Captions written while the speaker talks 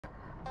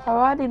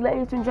Alrighty,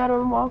 ladies and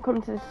gentlemen,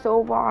 welcome to the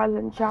Silver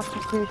Island Chapter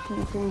 2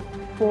 Season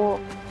 4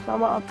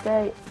 Summer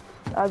Update.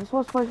 This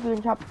was supposed to be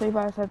in Chapter 3,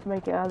 but I decided to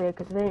make it earlier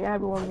because I think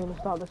everyone's going to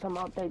start the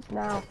summer updates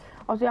now.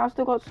 Obviously, I've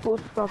still got school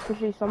stuff,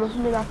 officially summer for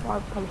me, that's why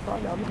I've come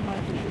starting on the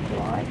 19th of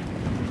July.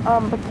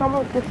 But the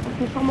summer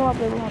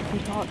update will have two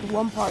parts,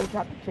 one part in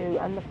Chapter 2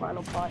 and the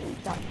final part in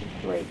Chapter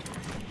 3.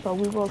 So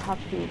we will have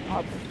two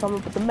parts of summer,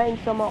 but the main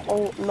summer,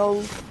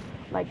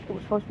 like, it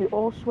was supposed to be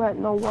all sweat,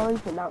 no worries,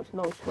 but now it's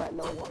no sweat,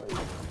 no worries.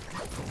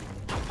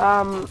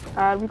 And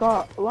we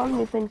got a lot of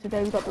new things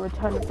today. We got the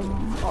return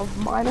of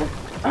Midas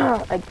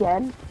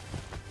again.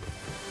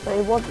 But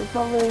it's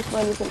not really for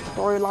anything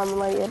storyline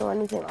related or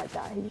anything like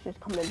that. He's just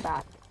coming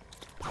back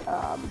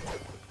to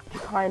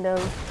kind of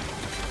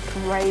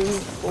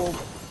rave or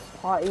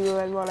party with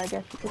everyone, I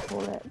guess you could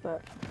call it.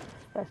 But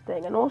that's the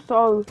thing. And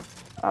also,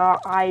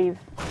 I've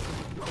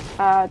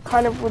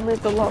kind of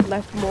released a lot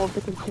more of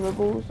the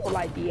consumables, or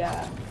like the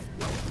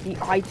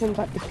items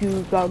like the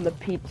goo gun, the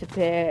pizza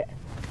pit,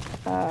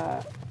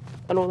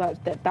 and all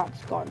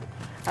that's gone.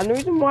 And the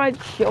reason why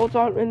shields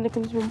aren't in the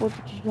consumables is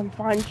because you can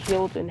find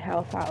shields and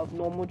health out of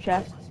normal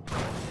chests.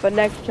 But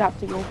next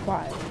chapter you'll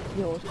find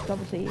heals, because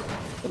obviously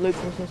the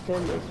looping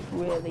system is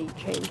really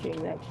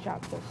changing next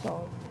chapter.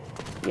 So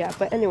yeah,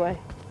 but anyway,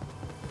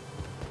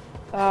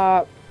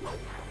 like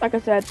I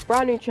said,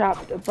 brand new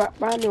chapter,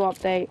 brand new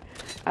update,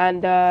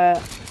 and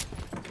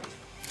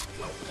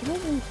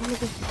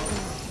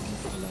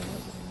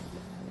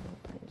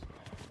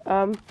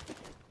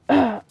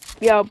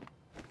yeah.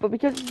 But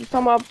because it's a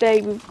summer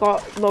update, we've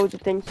got loads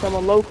of things. Summer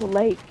local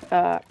lake,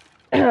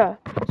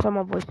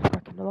 summer voice is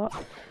cracking a lot.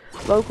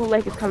 Local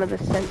lake is kind of the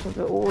center of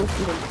it all, if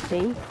you didn't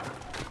see.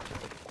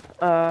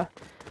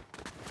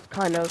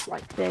 Kind of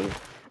like thing.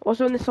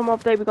 Also in the summer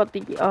update, we got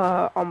the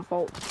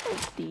unbolt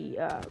of the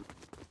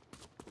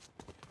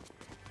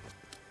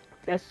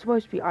there's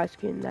supposed to be ice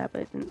cream there,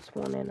 but it didn't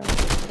spawn in.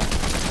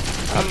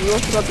 We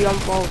also got the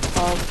unbolt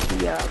of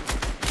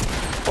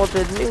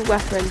the new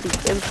weapon, the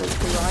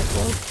infantry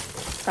rifle.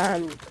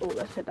 And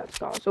let's hit that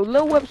star. So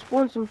Lil Whip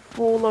spawns in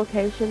 4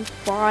 locations,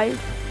 4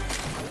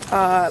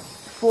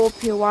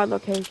 POI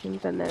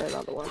locations, and then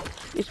another one.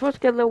 You're supposed to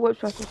get Lil Whip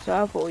special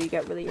serve, or you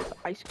get really his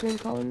ice cream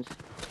cones.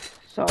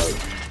 So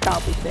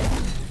that'll be sick.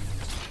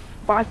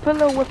 But I put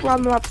Lil Whip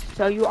around the map to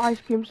sell you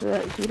ice cream,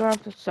 so you don't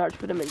have to search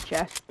for them in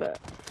chests. But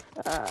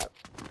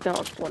they're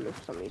not spawning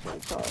for some reason.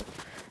 So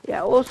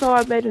yeah. Also,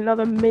 I've made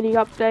another mini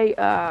update.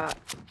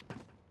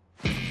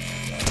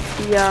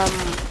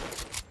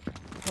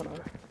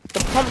 The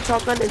pump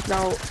shotgun is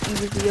now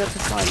easier to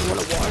find than what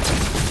it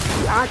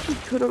was. You actually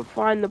couldn't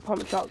find the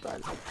pump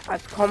shotgun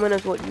as common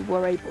as what you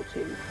were able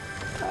to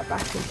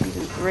back in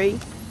season 3.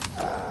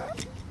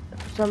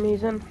 For some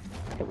reason,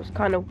 it was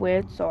kind of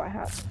weird, so I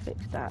had to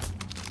fix that.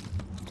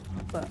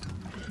 But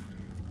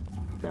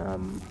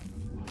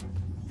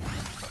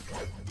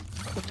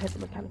let's hit the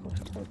mechanical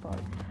shockwave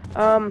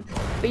pod.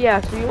 But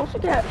yeah, so you also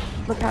get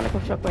mechanical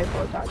shockwave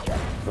pods out there.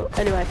 But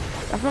anyway,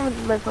 that's not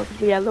my focus.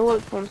 But yeah, lower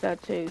forms there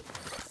too.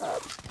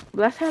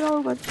 Let's head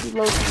over to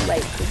local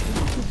lake. This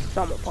is the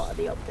summer part of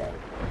the update.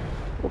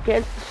 We'll get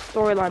into the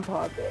storyline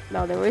part of it.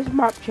 Now there is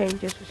map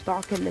changes for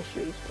Stark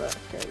Industries first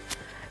thing.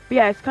 But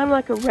yeah, it's kind of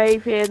like a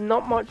rave here.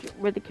 Not much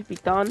really could be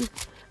done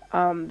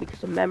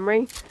because of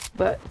memory,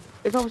 but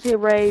it's obviously a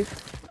rave,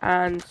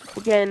 and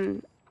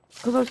again,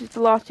 because obviously it's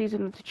the last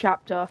season of the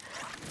chapter,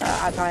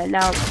 as I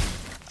announced.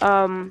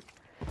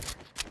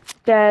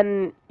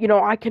 Then you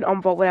know I can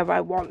unvault whatever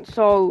I want.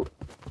 So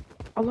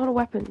a lot of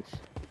weapons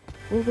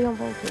will be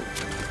unvaulted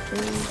in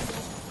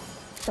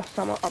the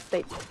summer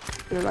update,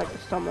 like the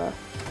summer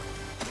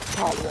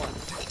part 1.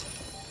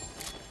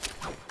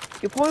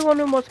 You're probably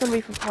wondering what's going to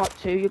be for part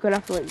 2. You're going to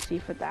have to wait and see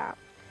for that.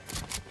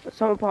 But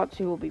summer part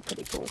 2 will be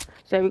pretty cool.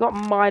 So we got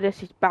Midas,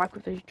 he's back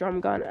with his drum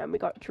gun, and we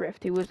got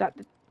Drift, who was at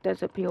the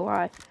desert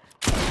POI.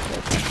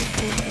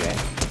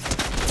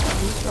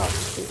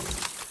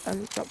 And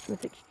he drops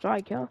Mythic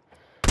Striker.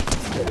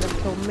 And then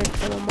kill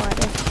Mid-Summer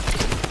Midas.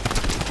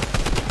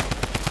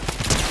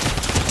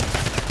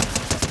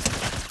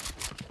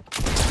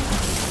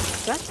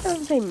 That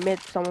doesn't say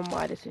Midsummer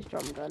Midas's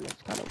drum gun.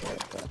 It's kind of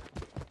weird, but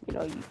you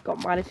know, you've got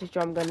Midas's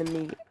drum gun in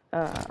the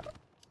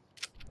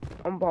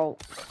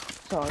unbolt,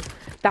 so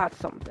that's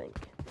something.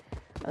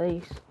 At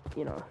least,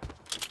 you know.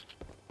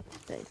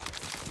 Thing.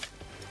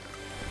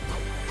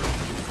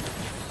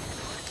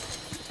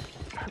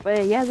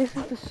 But yeah, this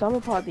is the summer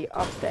part of the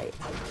update.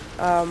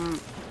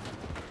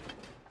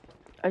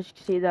 As you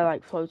can see, they're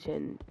like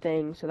floating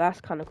things, so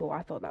that's kind of cool.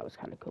 I thought that was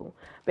kind of cool.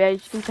 But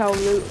as you can tell,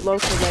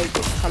 local rave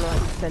is kind of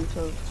like the center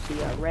of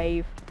the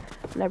rave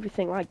and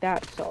everything like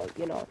that. So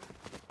you know,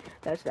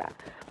 there's that.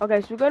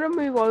 Okay, so we're gonna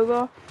move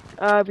over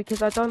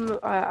because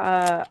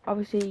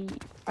obviously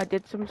I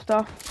did some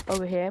stuff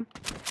over here,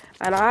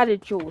 and I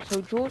added Jules. So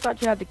Jules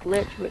actually had the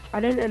glitch, which I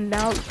didn't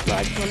announce, but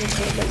I just wanted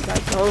to let you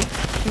guys know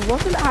she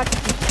wasn't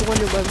actually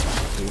spawning when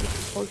she was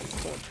supposed to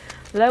spawn.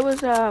 So there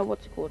was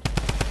what's it called?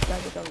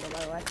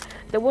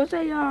 There was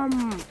a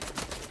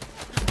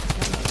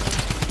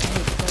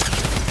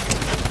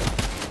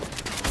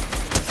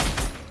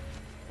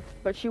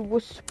but she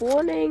was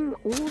spawning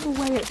all the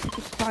way at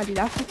Secret Society.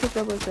 That's because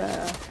there was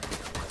a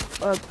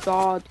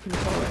guard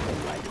controller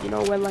thing, like, you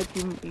know, when like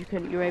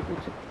you're able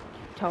to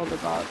tell the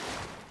guard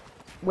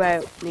where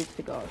it needs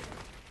to go.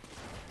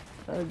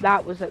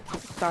 That was at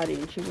Secret Society,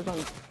 and she was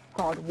on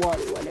guard 1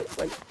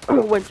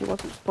 when she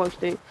wasn't supposed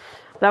to.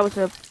 That was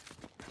a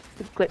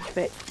glitch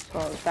fix, so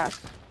that's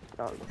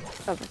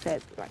as I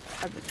said, like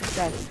as a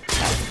success.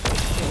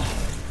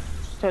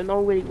 So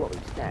no really what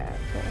was there.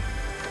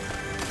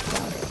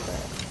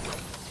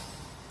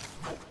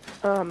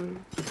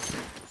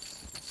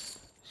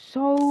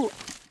 So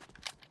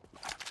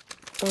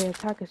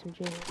attack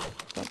SMG.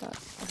 Got that.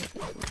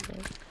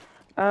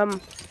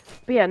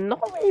 But yeah,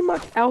 not really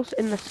much else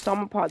in the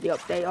summer part of the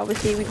update.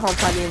 Obviously, we can't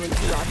find the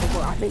infantry rifle,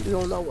 but I think we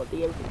all know what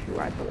the infantry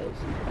rifle is.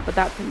 But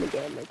that's in the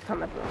game. It's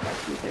kind of like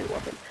a military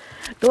weapon.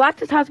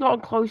 Galactus has gotten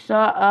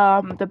closer.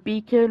 The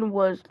beacon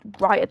was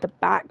right at the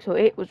back, so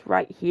it was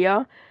right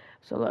here.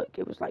 So look,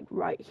 it was like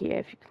right here.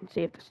 If you can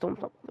see, if the storm's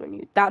not bothering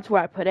you, that's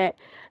where I put it.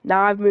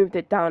 Now I've moved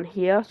it down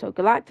here. So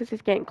Galactus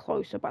is getting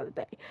closer by the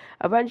day.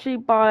 Eventually,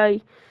 by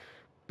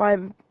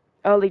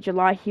early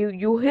July,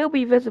 he'll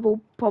be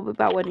visible probably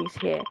about when he's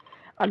here,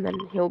 and then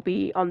he'll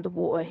be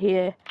underwater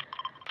here.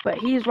 But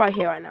he's right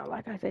here right now.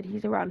 Like I said,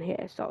 he's around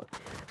here. So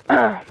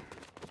not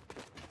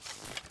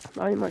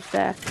really much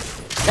there.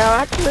 Now,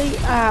 actually,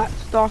 at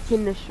Stark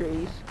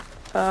Industries,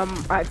 I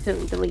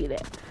accidentally deleted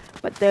it.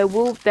 But there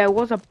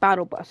was a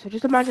battle bus. So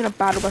just imagine a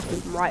battle bus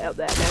being right up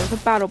there. There was a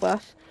battle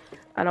bus,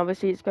 and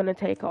obviously it's gonna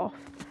take off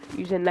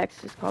using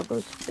Nexus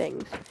cargo's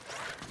things.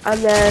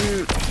 And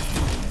then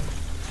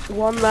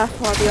one last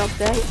part of the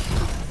update,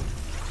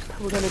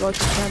 we're gonna go to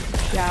Shanty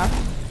Shaft.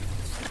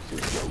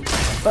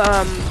 But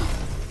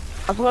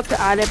I forgot to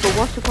add it. But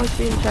what's supposed to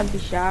be in Shanty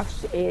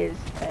Shafts is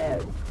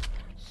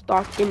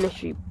Stark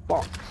Industry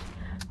box.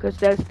 Because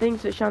there's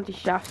things at Shanty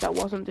Shafts that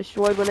wasn't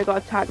destroyed when it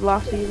got attacked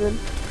last season,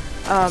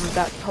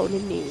 that Tony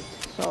needs.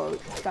 So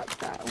that's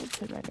that. I'll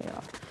turn that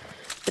off.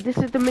 But this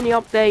is the mini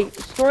update.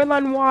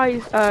 Storyline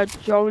wise,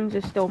 Jones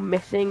is still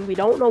missing. We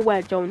don't know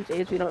where Jones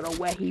is. We don't know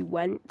where he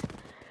went.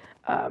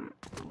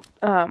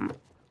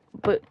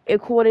 But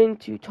according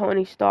to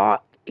Tony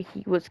Stark,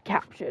 he was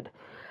captured.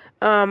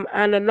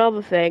 And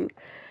another thing,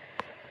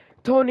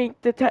 Tony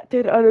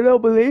detected an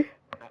anomaly.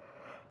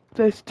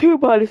 There's 2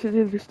 minuses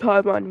in this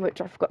timeline, which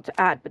I forgot to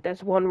add, but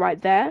there's one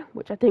right there,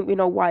 which I think we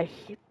know why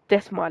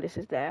this minus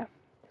is there.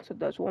 So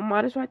there's 1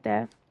 minus right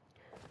there,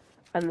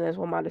 and there's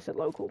 1 minus at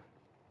local.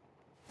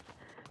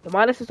 The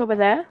minus is over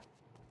there.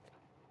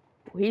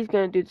 He's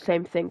going to do the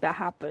same thing that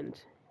happened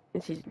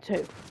in Season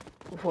 2,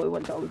 before we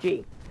went to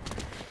OG.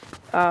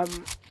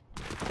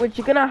 Which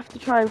you're going to have to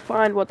try and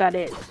find what that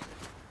is.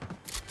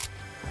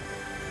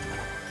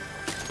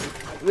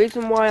 The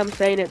reason why I'm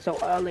saying it so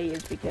early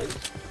is because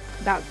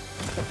that's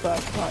the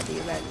first part of the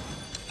event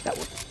that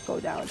will go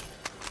down.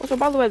 Also,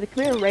 by the way, the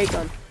Khmer ray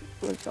gun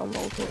was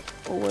unloaded,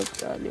 or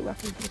was a new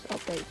weapon for this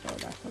update, so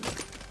that's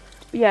something.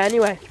 But yeah,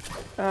 anyway,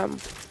 I'll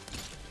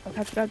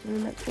catch you guys in the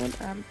next one,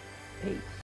 and peace.